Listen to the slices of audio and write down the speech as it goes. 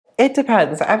It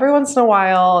depends. Every once in a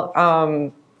while,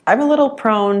 I'm a little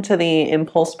prone to the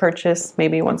impulse purchase,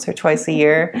 maybe once or twice a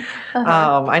year.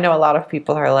 I know a lot of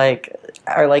people are like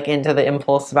into the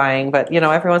impulse buying, but you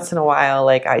know, every once in a while,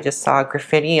 like I just saw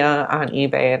graffiti on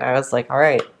eBay and I was like, all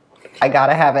right, I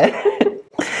gotta have it.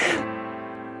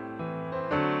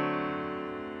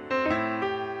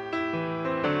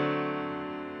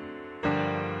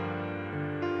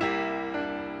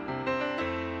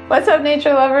 What's up,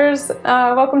 nature lovers?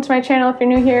 Welcome to my channel. If you're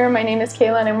new here, my name is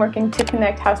Kayla and I'm working to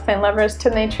connect houseplant lovers to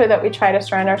the nature that we try to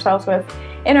surround ourselves with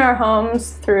in our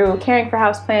homes through caring for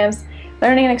houseplants,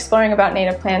 learning and exploring about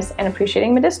native plants, and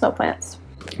appreciating medicinal plants.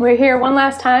 We're here one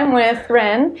last time with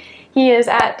Ren. He is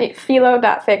at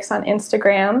Philo.fix on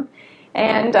Instagram.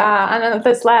 And on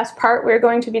this last part, we're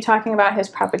going to be talking about his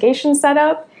propagation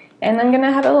setup, and I'm going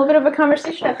to have a little bit of a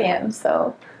conversation at the end.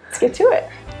 So let's get to it.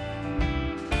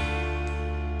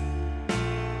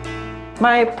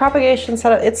 My propagation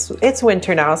setup, it's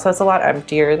winter now, so it's a lot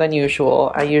emptier than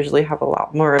usual. I usually have a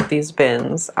lot more of these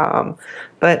bins,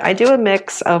 but I do a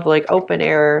mix of like open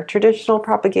air traditional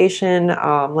propagation,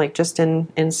 like just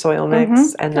in soil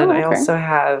mix, and then I also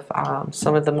have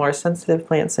some of the more sensitive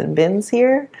plants in bins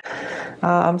here.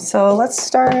 So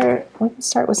we can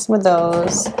start with some of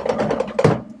those.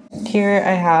 Here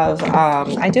I have,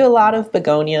 I do a lot of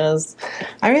begonias.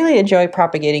 I really enjoy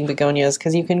propagating begonias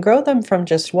because you can grow them from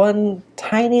just one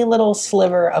tiny little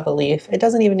sliver of a leaf. It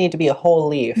doesn't even need to be a whole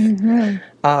leaf.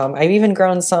 I've even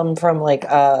grown some from like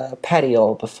a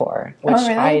petiole before, which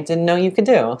I didn't know you could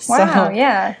do. Wow, so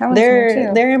yeah, that was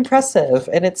they're impressive,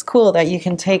 and it's cool that you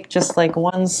can take just like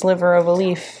one sliver of a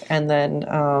leaf and then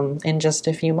in just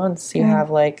a few months you have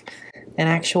like an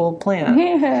actual plant.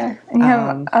 Yeah, and you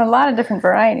have a lot of different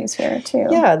varieties here too.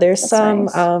 Yeah, there's some,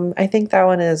 nice. I think that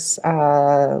one is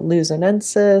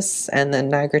Luzonensis and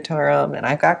then Nigratorum, and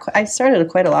I started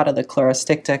quite a lot of the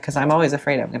Chlorosticta because I'm always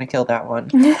afraid I'm going to kill that one.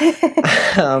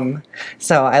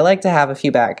 So I like to have a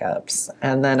few backups,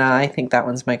 and then I think that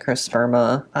one's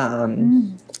Microsperma,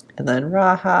 and then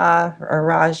Raja or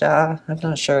Raja, I'm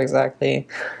not sure exactly.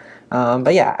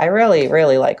 But yeah, I really,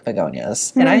 really like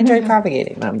begonias, and I enjoy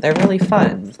propagating them. They're really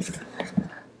fun.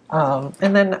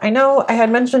 And then I know I had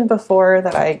mentioned before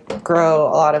that I grow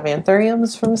a lot of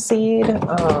anthuriums from seed.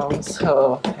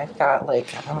 So I've got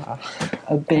like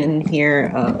a bin here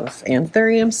of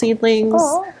anthurium seedlings.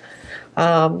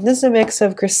 This is a mix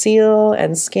of Gracile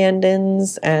and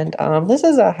Scandens, and this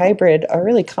is a hybrid, a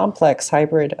really complex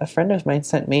hybrid a friend of mine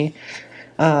sent me.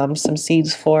 Some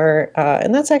seeds for,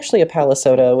 and that's actually a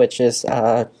Palisota, which is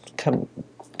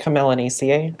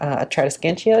Camelinaceae,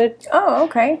 Tradescantia. Oh,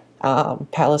 okay.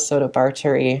 Palisota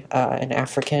barteri, an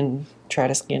African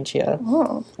Tradescantia.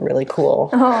 Oh. Really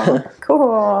cool. Oh,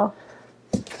 cool.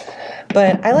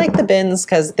 But I like the bins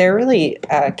because they're really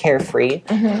carefree.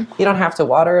 You don't have to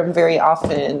water them very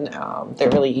often. They're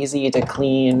really easy to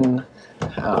clean.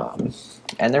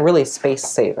 And they're really space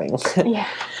saving. Yeah.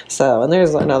 So, and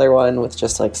there's another one with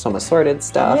just like some assorted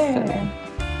stuff. Yeah.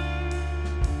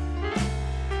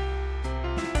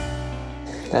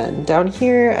 And down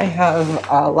here I have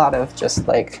a lot of just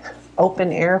like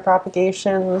open air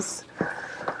propagations.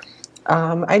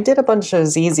 I did a bunch of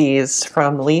ZZs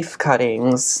from leaf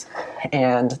cuttings,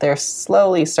 and they're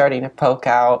slowly starting to poke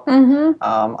out.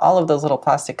 All of those little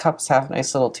plastic cups have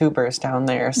nice little tubers down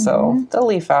there, so they'll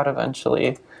leaf out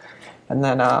eventually. And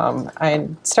then I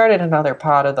started another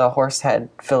pot of the horsehead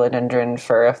philodendron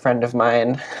for a friend of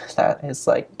mine that is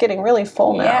like getting really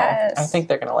full now. Yes. I think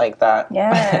they're gonna like that.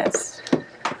 Yes.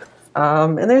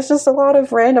 And there's just a lot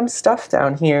of random stuff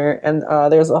down here, and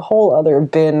there's a whole other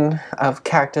bin of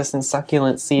cactus and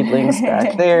succulent seedlings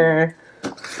back there.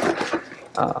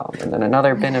 And then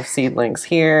another bin of seedlings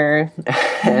here.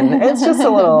 And it's just a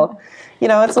little, you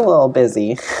know, it's a little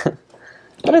busy,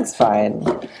 but it's fine.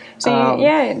 So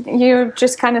you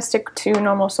just kind of stick to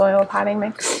normal soil potting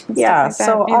mix. Yeah,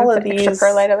 so all of these extra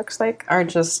perlite, it looks like, are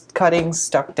just cuttings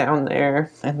stuck down there,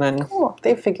 and then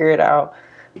they figure it out.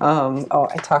 Oh,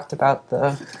 I talked about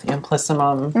the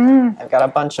Amplissimum. I've got a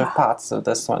bunch of pots of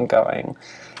this one going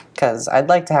because I'd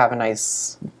like to have a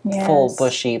nice full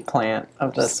bushy plant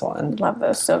of this one. Love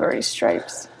those silvery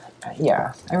stripes.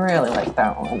 Yeah, I really like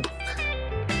that one.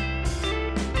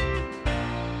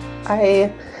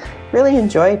 I really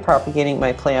enjoy propagating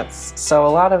my plants, so a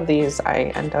lot of these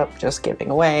I end up just giving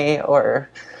away, or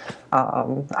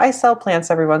I sell plants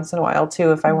every once in a while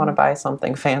too if I want to buy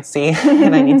something fancy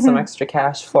and I need some extra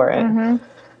cash for it.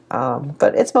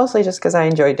 But it's mostly just because I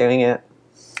enjoy doing it.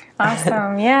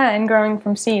 Awesome. Yeah, and growing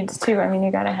from seeds too. I mean,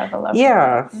 you gotta have a love.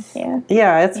 Yeah.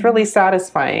 Yeah, it's really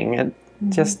satisfying. It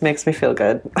just makes me feel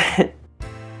good.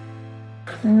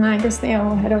 And I guess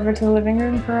we'll head over to the living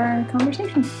room for our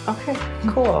conversation. Okay,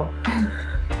 cool.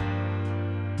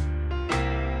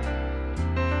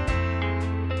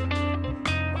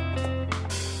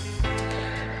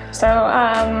 So,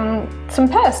 some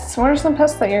pests. What are some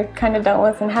pests that you're kind of dealt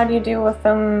with, and how do you deal with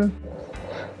them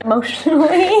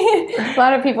emotionally? A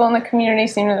lot of people in the community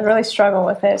seem to really struggle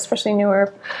with it, especially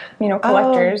newer,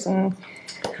 collectors. And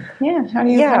yeah, how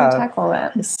do you kind of tackle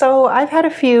that? So I've had a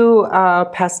few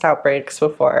pest outbreaks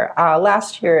before.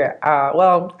 Last year,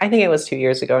 well, I think it was 2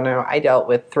 years ago now, I dealt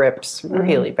with thrips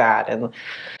really bad. And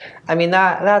I mean,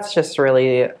 that's just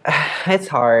really, it's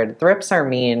hard. Thrips are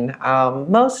mean.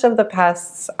 Most of the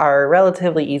pests are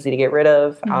relatively easy to get rid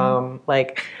of.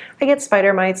 Like, I get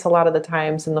spider mites a lot of the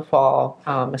times in the fall,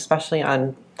 especially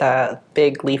on the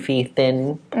big leafy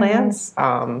thin plants.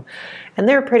 And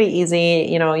they're pretty easy.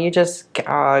 You just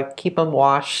keep them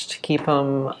washed, keep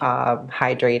them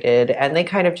hydrated, and they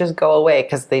kind of just go away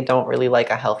because they don't really like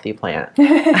a healthy plant.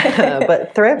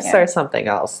 But thrips are something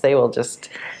else. They will just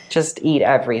eat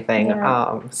everything.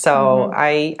 So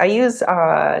I use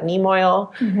neem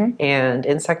oil and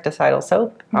insecticidal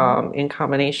soap in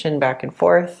combination back and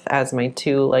forth as my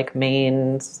two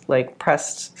main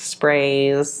pressed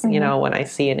sprays, when I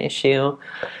see an issue.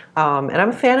 And I'm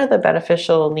a fan of the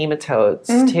beneficial nematodes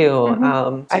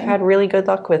too. I've had really good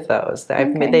luck with those.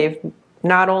 They've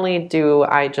not only do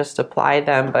I just apply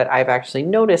them, but I've actually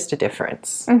noticed a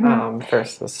difference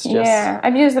versus just... Yeah,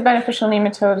 I've used the beneficial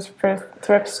nematodes for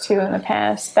thrips too in the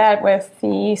past. That with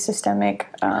the systemic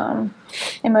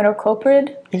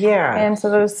imidacloprid. Yeah. And so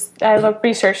those, I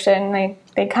researched it, and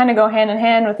they kind of go hand in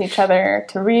hand with each other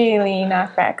to really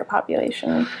knock back a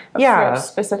population of thrips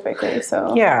specifically.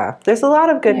 So yeah, there's a lot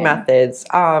of good methods.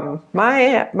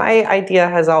 My idea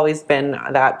has always been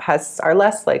that pests are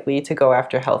less likely to go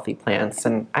after healthy plants,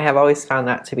 and I have always found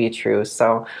that to be true.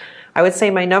 So I would say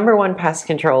my number one pest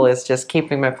control is just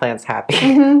keeping my plants happy.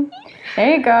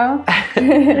 There you go.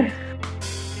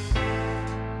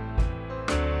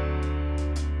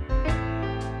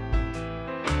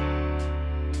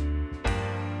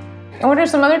 What are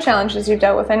some other challenges you've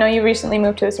dealt with? I know you recently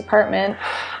moved to this apartment.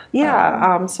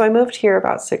 Yeah, so I moved here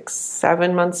about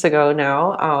 6-7 months ago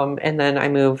now, and then I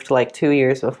moved 2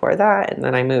 years before that, and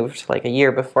then I moved a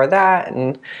year before that,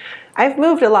 and I've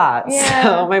moved a lot. Yeah.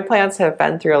 So my plants have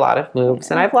been through a lot of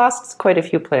moves, and I've lost quite a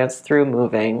few plants through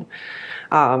moving.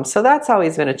 So that's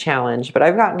always been a challenge, but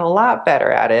I've gotten a lot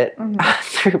better at it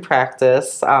through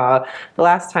practice. The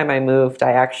last time I moved,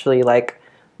 I actually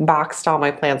boxed all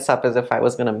my plants up as if I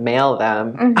was going to mail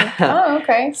them. Oh,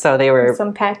 okay. So they were...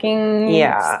 Some packing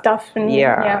stuff. And,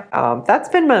 that's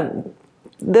been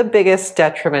the biggest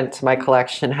detriment to my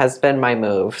collection has been my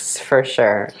moves, for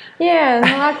sure. Yeah, and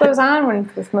a lot goes on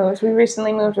with moves. We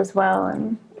recently moved as well,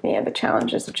 and the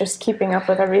challenges of just keeping up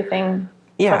with everything.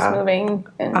 Plus moving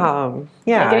and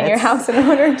getting your house in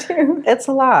order too. It's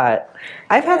a lot.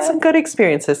 I've had some good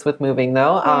experiences with moving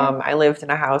though. I lived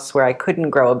in a house where I couldn't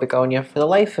grow a begonia for the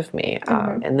life of me.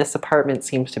 And this apartment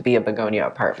seems to be a begonia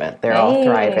apartment. They're all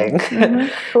thriving.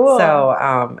 Cool.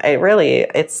 So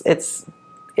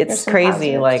it's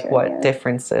crazy what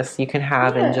differences you can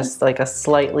have in just a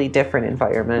slightly different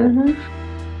environment.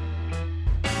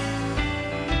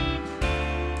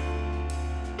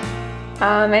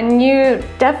 And you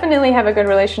definitely have a good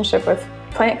relationship with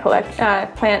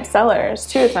plant sellers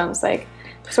too, it sounds like.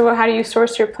 So how do you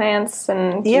source your plants,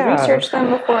 and do you research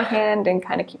them beforehand and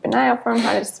kind of keep an eye out for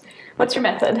them? What's your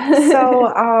method?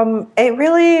 So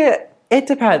it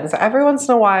depends. Every once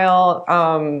in a while,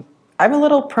 I'm a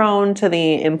little prone to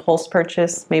the impulse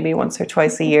purchase, maybe once or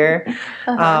twice a year.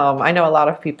 I know a lot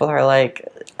of people are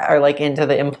into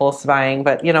the impulse buying,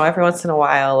 but every once in a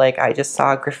while, I just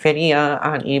saw graffinia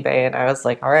on eBay, and I was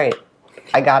like, all right,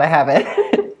 I gotta have it.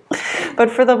 But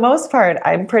for the most part,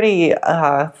 I'm pretty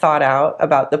thought out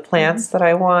about the plants that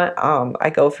I want.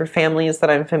 I go for families that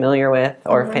I'm familiar with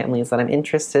or families that I'm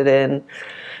interested in.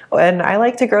 And I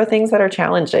like to grow things that are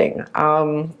challenging.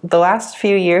 The last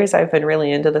few years, I've been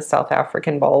really into the South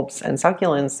African bulbs and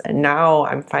succulents, and now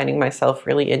I'm finding myself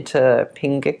really into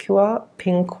pinquicula.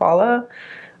 Pinquicula?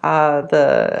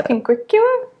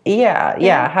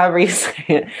 Yeah, however you say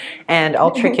it. And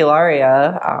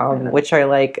Ultricularia, which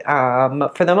are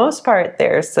for the most part,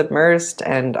 they're submersed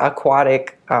and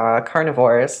aquatic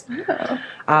carnivores,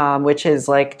 which is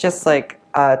just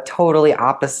a totally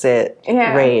opposite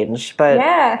range. But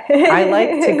I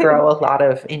like to grow a lot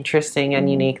of interesting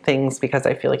and unique things because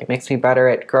I feel like it makes me better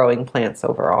at growing plants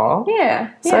overall.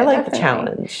 So I like the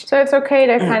challenge. So it's okay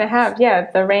to kind of have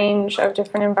the range of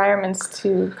different environments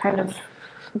to kind of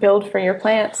build for your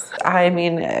plants? I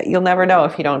mean, you'll never know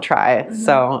if you don't try.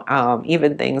 So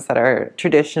even things that are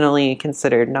traditionally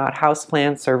considered not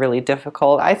houseplants or really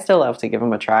difficult, I still love to give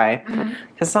them a try,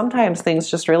 because sometimes things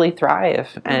just really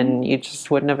thrive and you just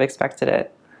wouldn't have expected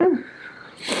it.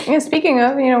 Yeah, speaking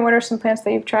of, what are some plants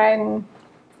that you've tried and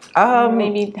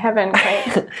maybe haven't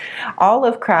quite? All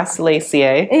of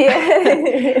Crassulaceae.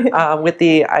 Yeah. With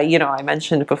the, I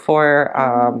mentioned before,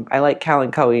 I like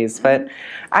Kalanchoes, but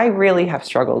I really have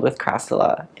struggled with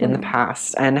Crassula in the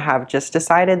past and have just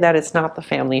decided that it's not the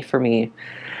family for me.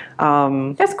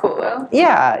 That's cool though.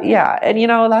 Yeah. And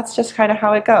that's just kind of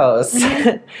how it goes.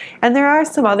 And there are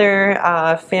some other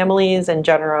families and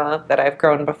genera that I've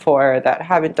grown before that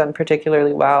haven't done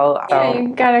particularly well. Yeah, you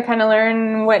gotta kind of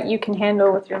learn what you can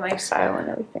handle with your lifestyle and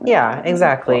everything. Yeah,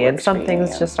 exactly. And some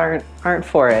things just aren't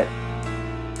for it.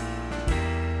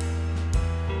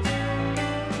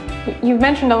 You've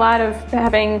mentioned a lot of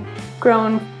having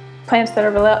grown plants that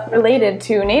are related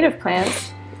to native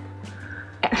plants.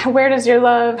 How does your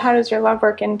love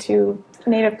work into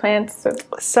native plants?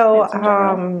 So,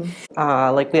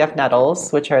 like we have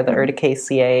nettles, which are the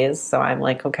Urticaceae. So I'm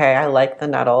like, okay, I like the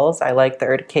nettles. I like the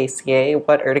Urticaceae.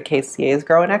 What Urticaceae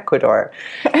grow in Ecuador?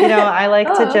 I like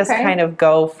to just kind of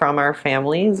go from our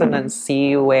families and then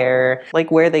see where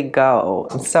they go.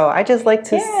 So I just like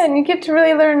to... Yeah, and you get to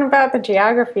really learn about the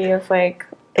geography of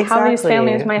how these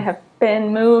families might have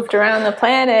been moved around the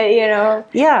planet,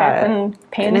 Yeah, and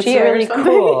it's really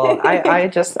cool.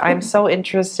 I'm so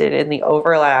interested in the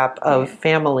overlap of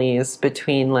families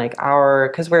between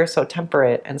because we're so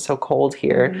temperate and so cold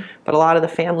here, but a lot of the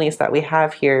families that we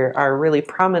have here are really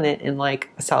prominent in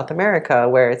South America,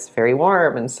 where it's very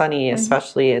warm and sunny,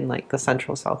 especially in the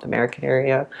central South American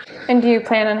area. And do you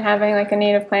plan on having a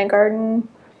native plant garden?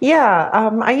 Yeah,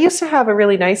 I used to have a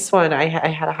really nice one. I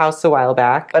had a house a while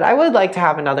back, but I would like to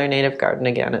have another native garden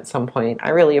again at some point. I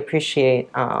really appreciate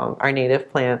our native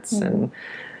plants and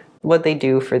what they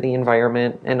do for the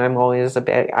environment, and I'm always a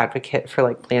big advocate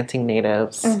for planting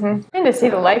natives. And to see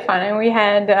the life on it. We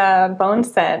had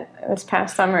boneset this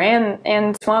past summer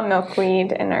and swamp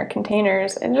milkweed in our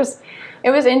containers. And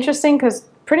it was interesting because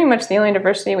pretty much the only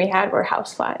diversity we had were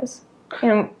houseflies.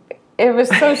 It was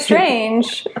so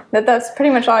strange that's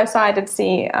pretty much all I saw. I did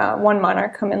see one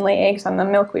monarch come and lay eggs on the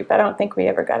milkweed, but I don't think we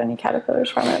ever got any caterpillars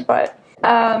from it. But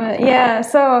yeah,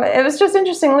 so it was just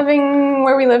interesting living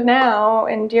where we live now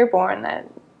in Dearborn.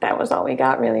 That was all we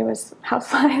got really was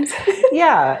houseflies.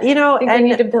 Yeah, I think we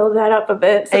need to build that up a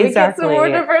bit so we get some more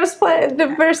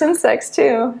diverse insects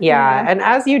too. Yeah, and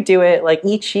as you do it,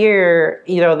 each year,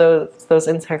 those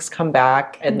insects come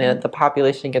back and the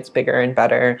population gets bigger and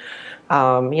better.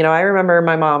 I remember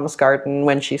my mom's garden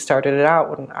when she started it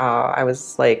out when I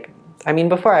was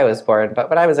before I was born, but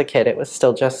when I was a kid, it was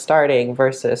still just starting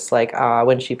versus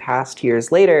when she passed years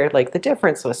later, the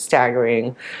difference was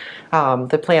staggering.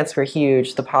 The plants were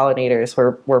huge, the pollinators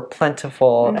were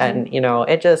plentiful, and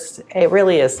it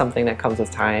really is something that comes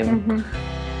with time.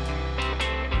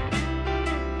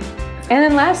 And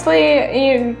then lastly,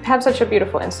 you have such a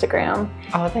beautiful Instagram.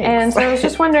 Oh, thanks. And so I was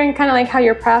just wondering kind of how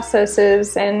your process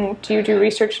is, and do you do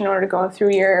research in order to go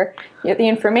through the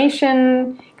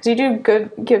information? Because you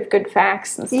do give good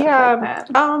facts and stuff like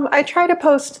that. I try to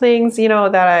post things,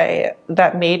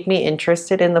 that made me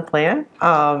interested in the plant,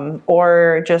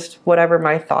 or just whatever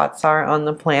my thoughts are on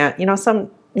the plant.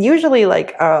 Usually, a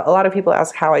lot of people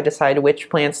ask how I decide which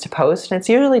plants to post, and it's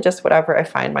usually just whatever I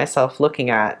find myself looking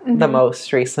at the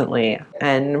most recently.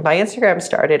 And my Instagram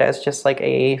started as just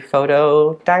a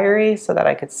photo diary so that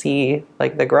I could see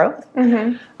the growth.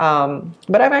 But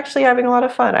I'm actually having a lot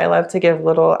of fun. I love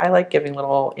to I like giving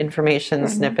little information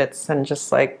snippets and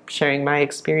just sharing my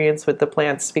experience with the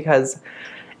plants, because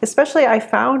especially I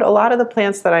found a lot of the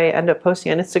plants that I end up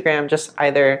posting on Instagram just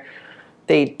either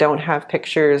they don't have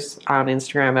pictures on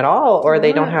Instagram at all, or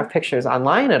they don't have pictures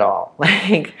online at all.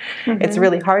 It's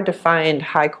really hard to find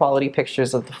high quality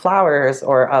pictures of the flowers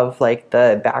or of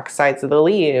the back sides of the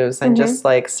leaves and just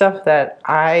stuff that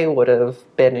I would have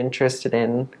been interested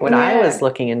in when I was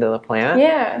looking into the plant.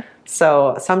 Yeah.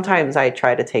 So sometimes I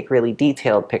try to take really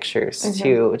detailed pictures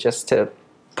too, just to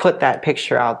put that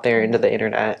picture out there into the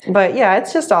internet. But yeah,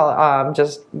 it's just all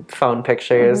just phone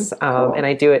pictures. Cool. And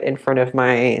I do it in front of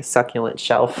my succulent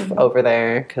shelf over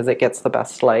there because it gets the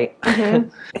best light.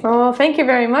 Well, thank you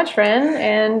very much, Ren.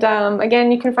 And again,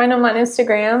 you can find them on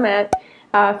Instagram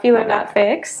at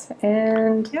Philo.fix.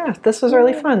 And yeah, this was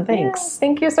really fun. Thanks. Yeah,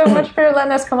 thank you so much for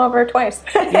letting us come over twice.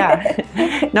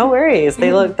 Yeah, no worries.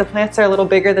 The plants are a little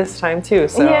bigger this time too,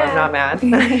 so I'm not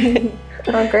mad.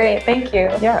 Oh, great. Thank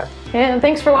you. Yeah. And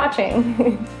thanks for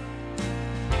watching.